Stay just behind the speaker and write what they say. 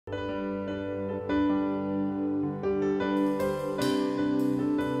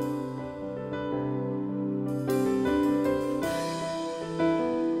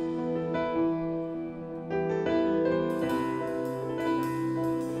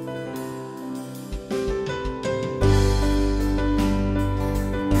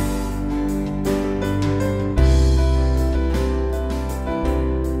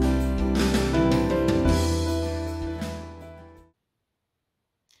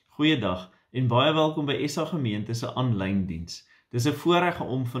Goeiedag en baie welkom by SA Gemeente se aanlyn diens. Dis 'n voorreg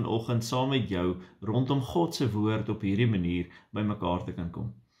om vanoggend saam met jou rondom God se woord op hierdie manier by mekaar te kan kom.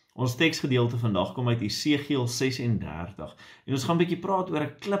 Ons teksgedeelte vandag kom uit Esegiel 36 en ons gaan 'n bietjie praat oor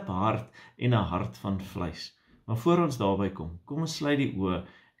 'n kliphart en 'n hart van vleis. Maar voor ons daarby kom ons sluit die oë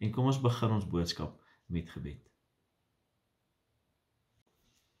en kom ons begin ons boodskap met gebed.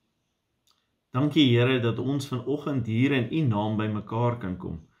 Dankie Here dat ons vanoggend hier in U naam by mekaar kan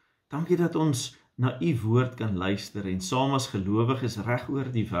kom. Dankie dat ons na U woord kan luister en saam as gelowiges reg oor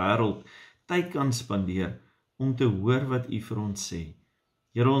die wêreld tyd kan spandeer om te hoor wat U vir ons sê.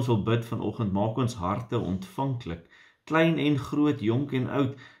 Here, ons wil bid vanoggend, maak ons harte ontvanklik, klein en groot, jonk en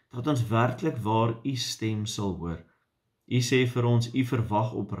oud, dat ons werklik waar U stem sal hoor. U sê vir ons, U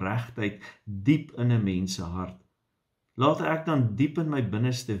verwag opregtheid diep in 'n mens se hart. Laat ek dan diep in my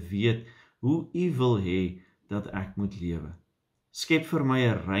binneste weet hoe U wil hê dat ek moet lewe. Skep vir my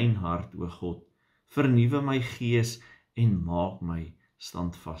 'n rein hart, o God, vernuwe my gees en maak my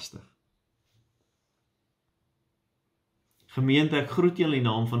standvastig. Gemeente, ek groet julle in die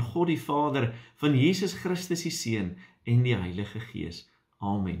naam van God die Vader, van Jesus Christus die Seun en die Heilige Gees.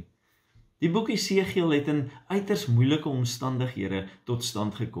 Amen. Die boek Esegiel het in uiters moeilike omstandighede tot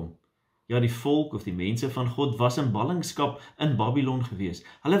stand gekom. Ja, die volk of die mense van God was in ballingskap in Babylon gewees.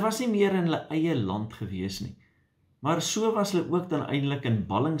 Hulle was nie meer in hulle eie land gewees nie. Maar so was hulle ook dan eintlik in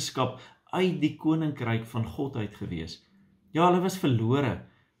ballingskap uit die koninkryk van God uit gewees. Ja, hulle was verlore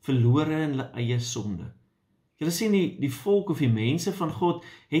in hulle eie sonde. Julle sien die volk of die mense van God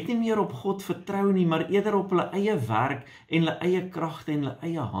het nie meer op God vertrou nie, maar eerder op hulle eie werk en hulle eie kragte en hulle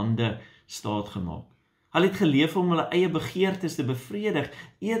eie hande staat gemaak. Hulle het geleef om hulle eie begeertes te bevredig,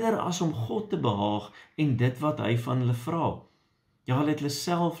 eerder as om God te behaag en dit wat hy van hulle vra. Ja, hulle het hulle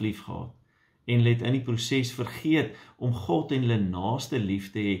self lief gehad en hulle het in die proses vergeet om God en hulle naaste lief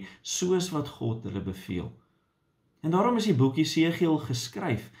te hê, soos wat God hulle beveel. En daarom is die boek Esegiel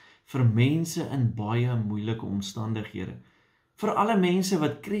geskryf vir mense in baie moeilike omstandighede. Vir alle mense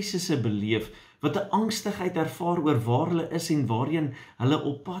wat krisisse beleef, wat 'n angstigheid ervaar oor waar hulle is en waarheen hulle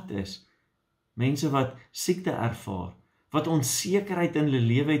op pad is. Mense wat siekte ervaar, wat onsekerheid in hulle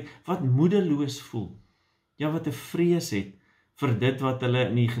lewe het, wat moedeloos voel. Ja, wat 'n vrees het vir dit wat hulle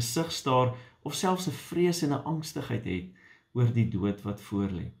in die gesig staar, of selfs 'n vrees en 'n angstigheid het oor die dood wat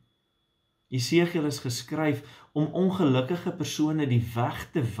voorlê. Esegiel is geskryf om ongelukkige persone die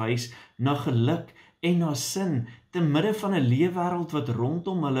weg te wys na geluk en na sin, te midde van 'n leefwêreld wat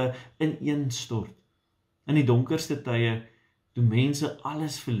rondom hulle ineenstort. In die donkerste tye, toe mense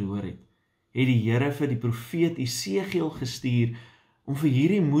alles verloor het die Here vir die profeet Esegiel gestuur om vir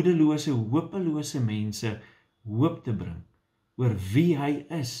hierdie moedelose, hopelose mense hoop te bring oor wie hy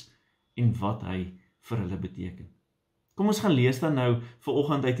is en wat hy vir hulle beteken. Kom ons gaan lees dan nou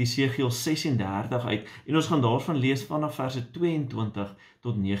vanoggend uit Esegiel 36 uit en ons gaan daarvan lees vanaf verse 22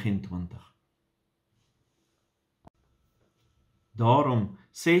 tot 29. Daarom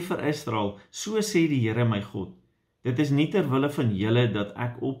sê vir Israel, so sê die Here my God, dit is nie ter wille van julle dat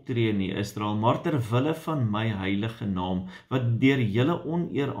ek optree nie, Israel, maar ter wille van my heilige naam, wat deur julle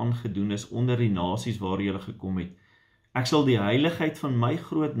oneer aangedoen is onder die nasies waar julle gekom het. Ek sal die heiligheid van my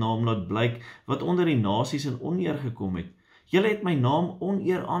groot naam laat blyk, wat onder die nasies in oneer gekom het. Julle het my naam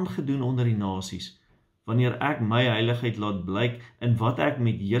oneer aangedoen onder die nasies. Wanneer ek my heiligheid laat blyk in wat ek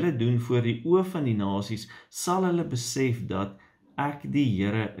met julle doen voor die oë van die nasies, sal hulle besef dat ek die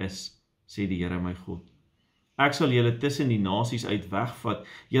Here is, sê die Here my God. Ek sal julle tussen die nasies uit wegvat,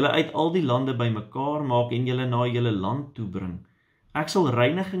 julle uit al die lande bymekaar maak en julle na julle land toe bring. Ek sal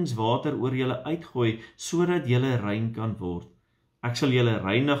reinigingswater oor julle uitgooi, sodat julle rein kan word. Ek sal julle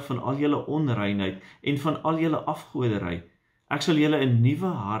reinig van al julle onreinheid en van al julle afgoderry. Ek sal julle 'n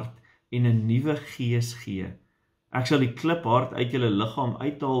nuwe hart en 'n nuwe gees gee. Ek sal die kliphart uit julle liggaam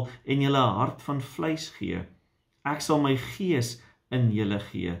uithaal en julle 'n hart van vleis gee. Ek sal my gees in julle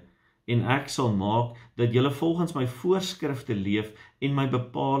gee en ek sal maak dat julle volgens my voorskrifte leef en my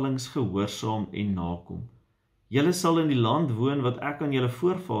bepalings gehoorsaam en nakom. Julle sal in die land woon wat ek aan julle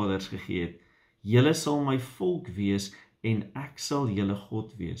voorvaders gegee het. Julle sal my volk wees en ek sal julle God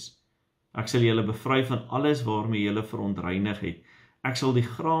wees. Ek sal julle bevry van alles waarmee julle verontreinig het. Ek sal die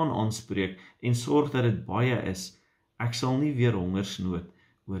graan aanspreek en sorg dat dit baie is. Ek sal nie weer hongersnood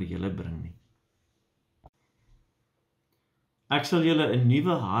oor julle bring nie. Ek sal julle 'n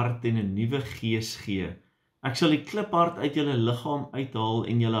nuwe hart en 'n nuwe gees gee. Ek sal die kliphart uit julle liggaam uithaal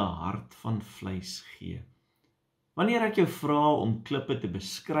en julle 'n hart van vleis gee. Wanneer ek jou vra om klippe te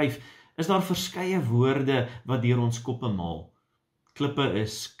beskryf, is daar verskeie woorde wat deur ons koppe maal. Klippe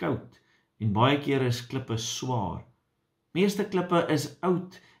is koud en baie keer is klippe swaar. Meeste klippe is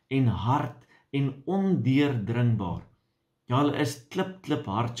oud en hard en ondeurdringbaar. Ja, hulle is klip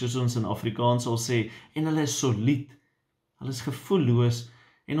hard, soos ons in Afrikaans sal sê, en hulle is solied, hulle is gevoelloos,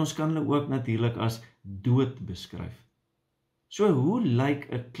 en ons kan hulle ook natuurlik as dood beskryf. So hoe lyk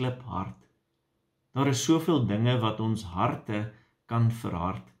 'n kliphart? Daar is soveel dinge wat ons harte kan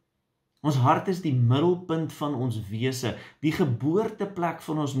verhard. Ons hart is die middelpunt van ons wese, die geboorteplek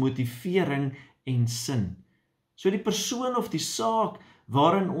van ons motivering en sin. So die persoon of die saak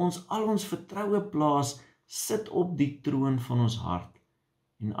waarin ons al ons vertroue plaas, sit op die troon van ons hart.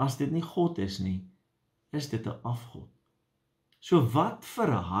 En as dit nie God is nie, is dit 'n afgod. So wat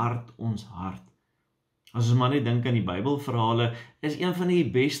verhard ons hart? As ons maar net dink aan die Bybelverhale, is een van die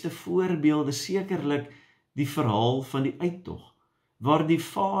beste voorbeelde sekerlik die verhaal van die uittog, waar die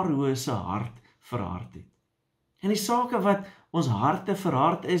Farao se hart verhard het. En die sake wat ons harte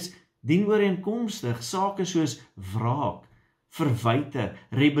verhard is, dienooreenkomstig sake soos wraak, verwyte,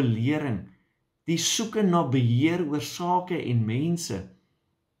 rebellering, die soeke na beheer oor sake en mense.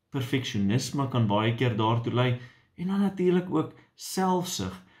 Perfeksionisme kan baie keer daartoe lei, en dan natuurlik ook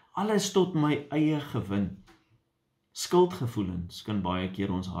selfsug, alles tot my eie gewin. Skuldgevoelens kan baie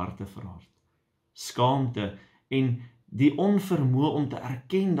keer ons harte verhard. Skaamte en die onvermoë om te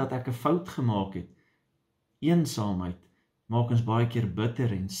erken dat ek 'n fout gemaak het. Eensaamheid maak ons baie keer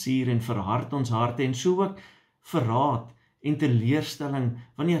bitter en suur en verhard ons harte, en so ook verraad en teleurstelling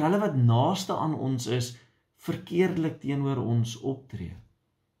wanneer hulle wat naaste aan ons is, verkeerdelik teenoor ons optree.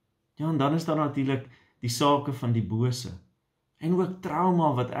 Ja, en dan is daar natuurlik die sake van die bose, en ook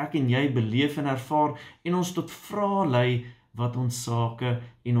trauma wat ek en jy beleef en ervaar, en ons tot vrae lei wat ons sake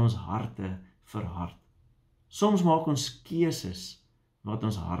en ons harte verhard. Soms maak ons keuses wat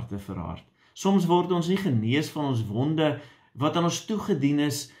ons harte verhard. Soms word ons nie genees van ons wonde wat aan ons toegedien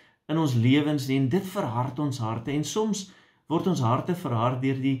is in ons lewens nie, en dit verhard ons harte, en soms word ons harte verhard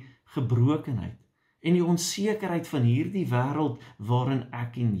deur die gebrokenheid en die onsekerheid van hierdie wêreld waarin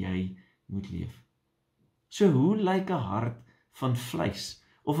ek en jy moet leef. So hoe lyk 'n hart van vleis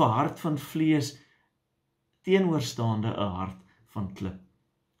of 'n hart van vlees teenoorstaande 'n hart van klip?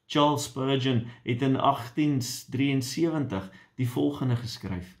 Charles Spurgeon het in 1873 die volgende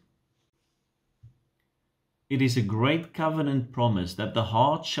geskryf: It is a great covenant promise that the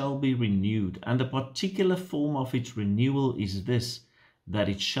heart shall be renewed, and the particular form of its renewal is this, that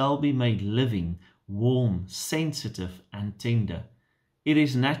it shall be made living, warm, sensitive, and tender. It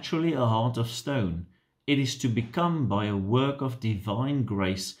is naturally a heart of stone. It is to become, by a work of divine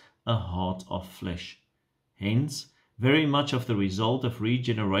grace, a heart of flesh. Hence, very much of the result of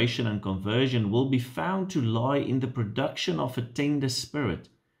regeneration and conversion will be found to lie in the production of a tender spirit.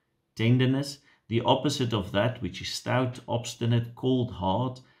 Tenderness, the opposite of that which is stout, obstinate, called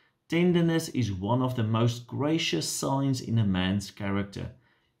hard, tenderness is one of the most gracious signs in a man's character.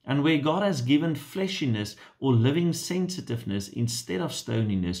 And where God has given fleshiness or living sensitiveness instead of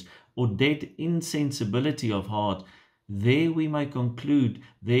stoniness or dead insensibility of heart, there we may conclude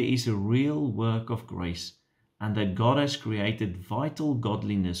there is a real work of grace, and that God has created vital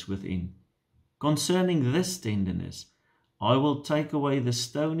godliness within. Concerning this tenderness, I will take away the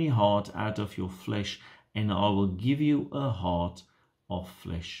stony heart out of your flesh, and I will give you a heart of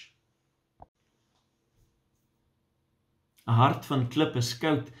flesh. 'n hart van klip is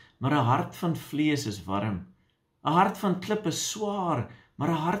koud, maar 'n hart van vlees is warm. 'n hart van klip is swaar, maar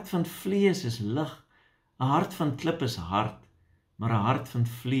 'n hart van vlees is lig. 'n hart van klip is hard, maar 'n hart van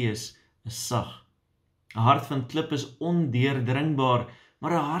vlees is sag. 'n hart van klip is ondeurdringbaar,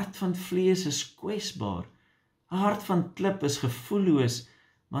 maar 'n hart van vlees is kwesbaar. 'n hart van klip is gevoelloos,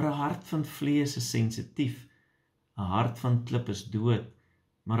 maar 'n hart van vlees is sensitief. 'n hart van klip is dood,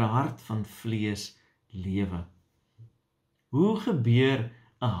 maar 'n hart van vlees lewe. Hoe gebeur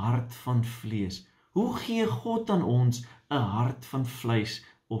 'n hart van vlees? Hoe gee God aan ons 'n hart van vleis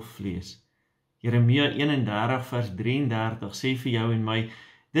of vlees? Jeremia 31 vers 33 sê vir jou en my,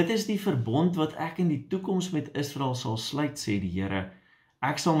 dit is die verbond wat ek in die toekoms met Israel sal sluit, sê die Here.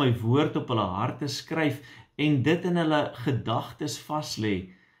 Ek sal my woord op hulle harte skryf en dit in hulle gedagtes vas lê.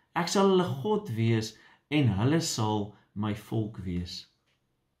 Ek sal hulle God wees en hulle sal my volk wees.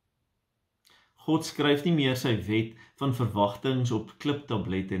 God skryf nie meer sy wet van verwagtings op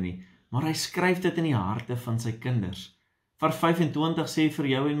kliptablette nie, maar hy skryf dit in die harte van sy kinders. Vers 25 sê vir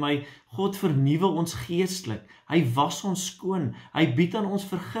jou en my, God vernuwe ons geestelik, hy was ons skoon, hy bied aan ons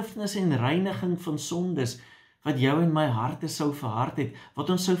vergifnis en reiniging van sondes, wat jou en my harte sou verhard het, wat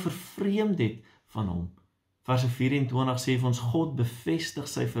ons sou vervreemd het van hom. Vers 24 sê vir ons, God bevestig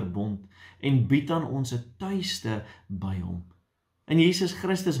sy verbond en bied aan ons 'n tuiste by hom. In Jesus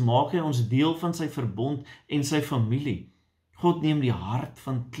Christus maak hy ons deel van sy verbond en sy familie. God neem die hart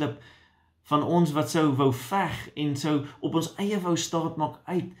van klip, van ons wat sou wou veg en sou op ons eie wou staat maak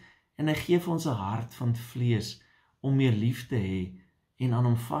uit, en hy gee vir ons 'n hart van vlees om meer lief te hê en aan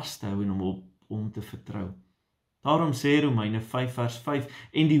hom vas te hou en om op hom te vertrou. Daarom sê Romeine 5 vers 5,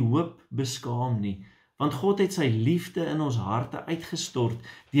 en die hoop beskaam nie, want God het sy liefde in ons harte uitgestort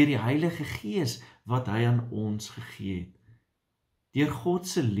deur die Heilige Gees wat hy aan ons gegee het. Deur God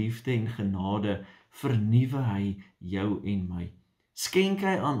se liefde en genade vernuwe hy jou en my. Skenk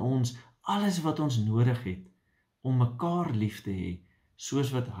hy aan ons alles wat ons nodig het om mekaar lief te hê, soos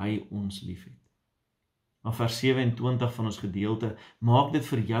wat hy ons lief het. Maar vers 27 van ons gedeelte maak dit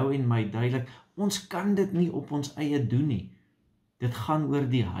vir jou en my duidelik, ons kan dit nie op ons eie doen nie. Dit gaan oor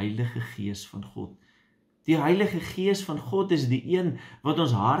die Heilige Gees van God. Die Heilige Gees van God is die een wat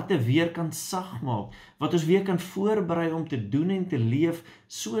ons harte weer kan sag maak, wat ons weer kan voorberei om te doen en te leef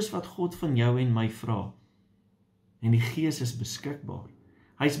soos wat God van jou en my vra. En die Gees is beskikbaar.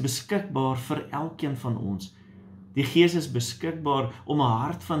 Hy is beskikbaar vir elkeen van ons. Die Gees is beskikbaar om 'n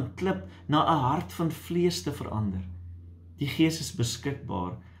hart van klip na 'n hart van vlees te verander. Die Gees is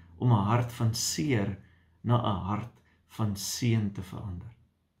beskikbaar om 'n hart van seer na 'n hart van seën te verander.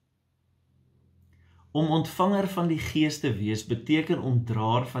 Om ontvanger van die Gees te wees beteken om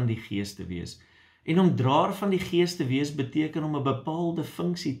draer van die Gees te wees. En om draer van die Gees te wees beteken om 'n bepaalde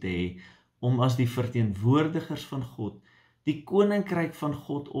funksie te hê, om as die verteenwoordigers van God, die koninkryk van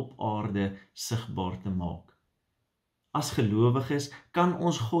God op aarde sigbaar te maak. As gelowiges kan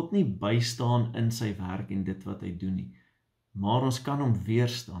ons God nie bystaan in sy werk en dit wat hy doen nie, maar ons kan hom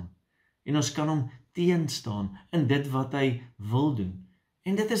weerstaan en ons kan hom teenstaan in dit wat hy wil doen.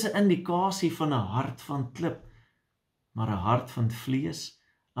 En dit is 'n indikasie van 'n hart van klip, maar 'n hart van vlees,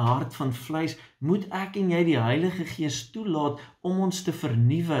 'n hart van vleis, moet ek en jy die Heilige Gees toelaat om ons te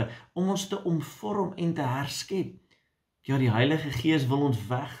vernuwe, om ons te omvorm en te herskep. Ja, die Heilige Gees wil ons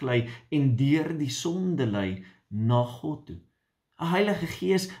weglei en deur die sonde lei na God toe. 'n Heilige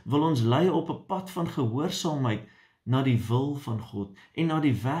Gees wil ons lei op 'n pad van gehoorsaamheid na die wil van God en na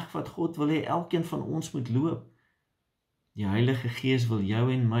die weg wat God wil hê elkeen van ons moet loop. Die Heilige Gees wil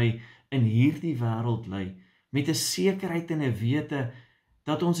jou en my in hierdie wêreld lei met 'n sekerheid en 'n wete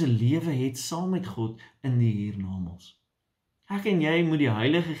dat ons 'n lewe het saam met God in die hiernamaals. Ek en jy moet die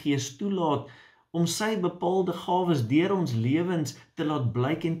Heilige Gees toelaat om sy bepaalde gawes deur ons lewens te laat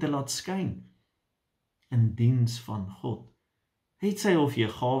blyk en te laat skyn in diens van God. Het sy of jy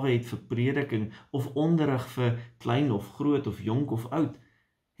gawe het vir prediking of onderrig vir klein of groot of jonk of oud,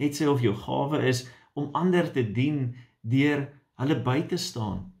 het sy of jou gawe is om ander te dien deur hulle by te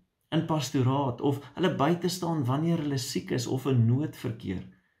staan in pastoraat of hulle by te staan wanneer hulle siek is of in nood verkeer.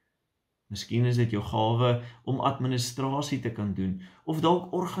 Miskien is dit jou gawe om administrasie te kan doen of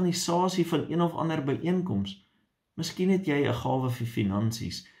dalk organisasie van een of ander byeenkoms. Miskien het jy 'n gawe vir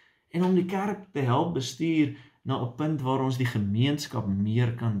finansies en om die kerk te help bestuur na 'n punt waar ons die gemeenskap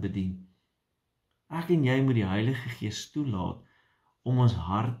meer kan bedien. Ek en jy moet die Heilige Gees toelaat om ons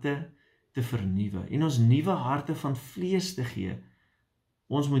harte te vernuwe en ons nuwe harte van vlees te gee.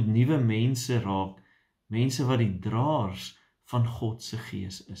 Ons moet nuwe mense raak, mense wat die draers van God se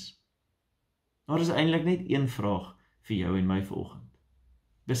Gees is. Daar is eintlik net een vraag vir jou en my vanoggend.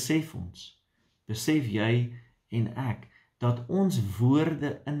 Besef jy en ek, dat ons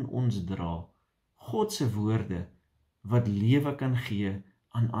woorde in ons dra, God se woorde wat lewe kan gee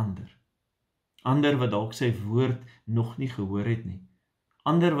aan ander. Ander wat dalk sy woord nog nie gehoor het nie.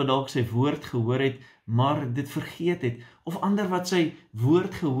 Ander wat dalk sy woord gehoor het, maar dit vergeet het, of ander wat sy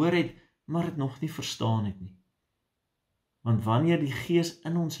woord gehoor het, maar dit nog nie verstaan het nie. Want wanneer die Gees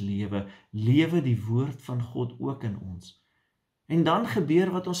in ons lewe, lewe die woord van God ook in ons. En dan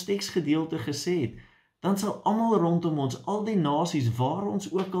gebeur wat ons teksgedeelte gesê het, dan sal almal rondom ons, al die nasies waar ons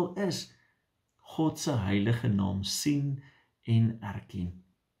ook al is, God se heilige naam sien en erken.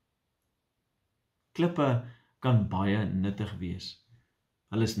 Klippe kan baie nuttig wees.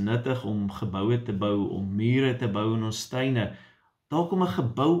 Hulle is nuttig om geboue te bou, om mure te bou in ons tuine, dalk om 'n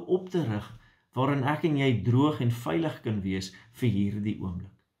gebou op te rig, waarin ek en jy droog en veilig kan wees vir hierdie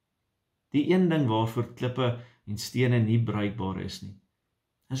oomblik. Die een ding waarvoor klippe en stene nie bruikbaar is nie,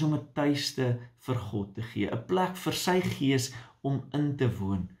 is om 'n tuiste vir God te gee, 'n plek vir sy Gees om in te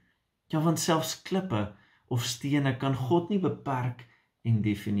woon. Ja, want selfs klippe of stene kan God nie beperk en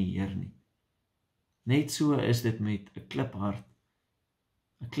definieer nie. Net so is dit met 'n kliphart.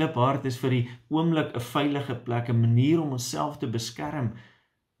 'n Kliphart is vir die oomblik 'n veilige plek, 'n manier om onsself te beskerm,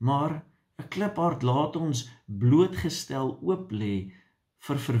 maar 'n kliphart laat ons blootgestel oop lê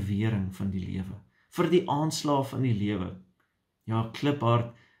vir verwering van die lewe, vir die aanslae van die lewe. Ja, 'n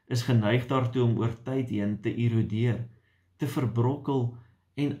kliphart is geneig daartoe om oor tyd heen te erodeer, te verbrokkel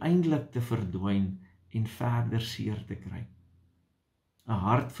en eindelik te verdwyn en verder seer te kry. 'n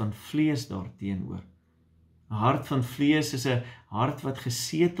Hart van vlees daarteenoor. 'n Hart van vlees is 'n hart wat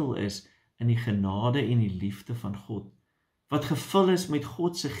gesetel is in die genade en die liefde van God, wat gevul is met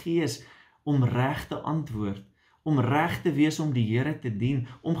God se gees om reg te antwoord, om reg te wees om die Here te dien,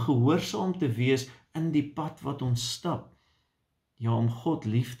 om gehoorsaam te wees in die pad wat ons stap. Ja, om God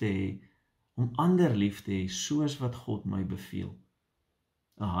lief te hê, om ander lief te hê, soos wat God my beveel.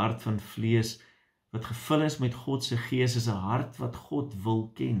 'n Hart van vlees wat gevul is met God se gees is 'n hart wat God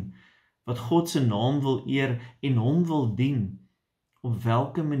wil ken, wat God se naam wil eer en hom wil dien, op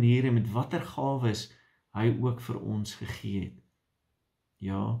watter manier en met watter gawes hy ook vir ons gegee het.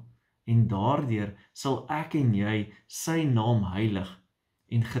 Ja, en daardeur sal ek en jy sy naam heilig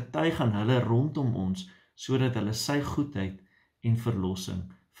en getuig aan hulle rondom ons, sodat hulle sy goedheid en verlossing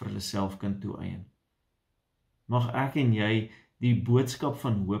vir hulle self kan toeëien. Mag ek en jy die boodskap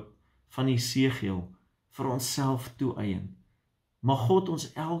van hoop van Jesegiel vir onsself toeëien. Mag God ons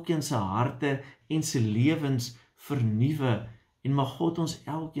elkeen se harte en se lewens vernuwe en mag God ons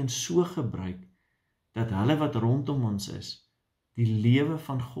elkeen so gebruik dat hulle wat rondom ons is, die lewe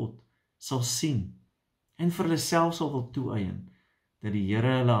van God sal sien en vir hulle self sal wil toeëien dat die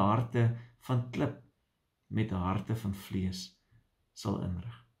Here hulle harte van klip met harte van vlees sal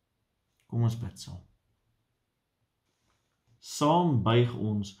inrig. Kom ons bid saam. Saam buig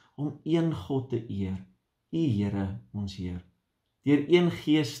ons om een God te eer, U Here, ons Heer. Deur een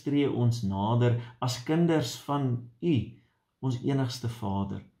Gees tree ons nader as kinders van U, ons enigste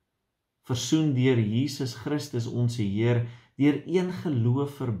Vader. Versoen deur Jesus Christus, ons Heer, deur een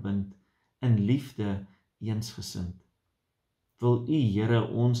geloof verbind, in liefde eensgesind. Wil U, Here,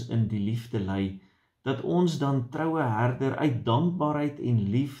 ons in die liefde lei, dat ons dan troue herder uit dankbaarheid en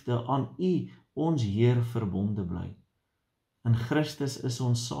liefde aan U, ons Heer, verbonde bly. In Christus is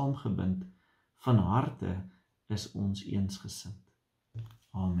ons saamgebind, van harte is ons eensgesind.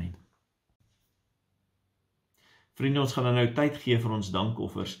 Amen. Vriende, ons gaan nou tyd gee vir ons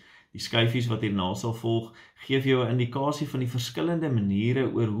dankoffers. Die skyfies wat hierna sal volg, gee vir jou 'n indikasie van die verskillende maniere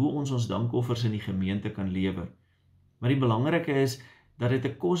oor hoe ons dankoffers in die gemeente kan lewer. Maar die belangrike is, dat dit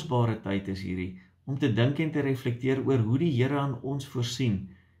 'n kosbare tyd is hierdie, om te dink en te reflekteer oor hoe die Here aan ons voorsien,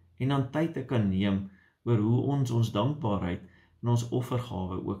 en dan tyd te kan neem oor hoe ons dankbaarheid en ons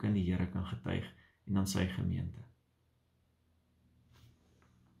offergawe ook aan die Here kan getuig en aan sy gemeente.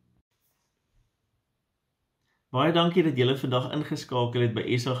 Baie dankie dat julle vandag ingeskakel het by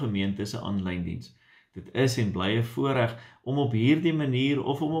SA Gemeente se aanlyn diens. Dit is en bly 'n voorreg om op hierdie manier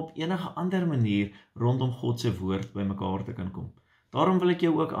of om op enige ander manier rondom God se woord by mekaar te kan kom. Daarom wil ek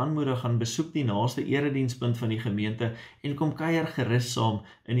jou ook aanmoedig, gaan besoek die naaste eredienspunt van die gemeente en kom kuier gerus saam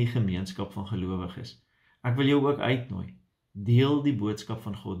in die gemeenskap van gelowiges. Ek wil jou ook uitnooi. Deel die boodskap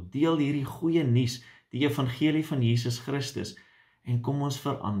van God, deel hierdie goeie nuus, die evangelie van Jesus Christus, en kom ons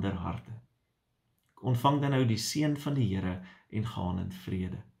verander harte. Ontvang dan nou die seën van die Here en gaan in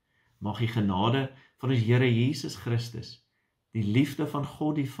vrede. Mag die genade van ons Here Jesus Christus, die liefde van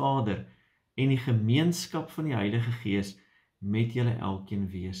God die Vader en die gemeenskap van die Heilige Gees met julle elkeen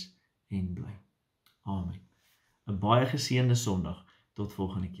wees en bly. Amen. 'n baie geseënde Sondag. Tot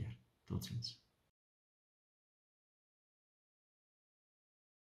volgende keer. Totsiens.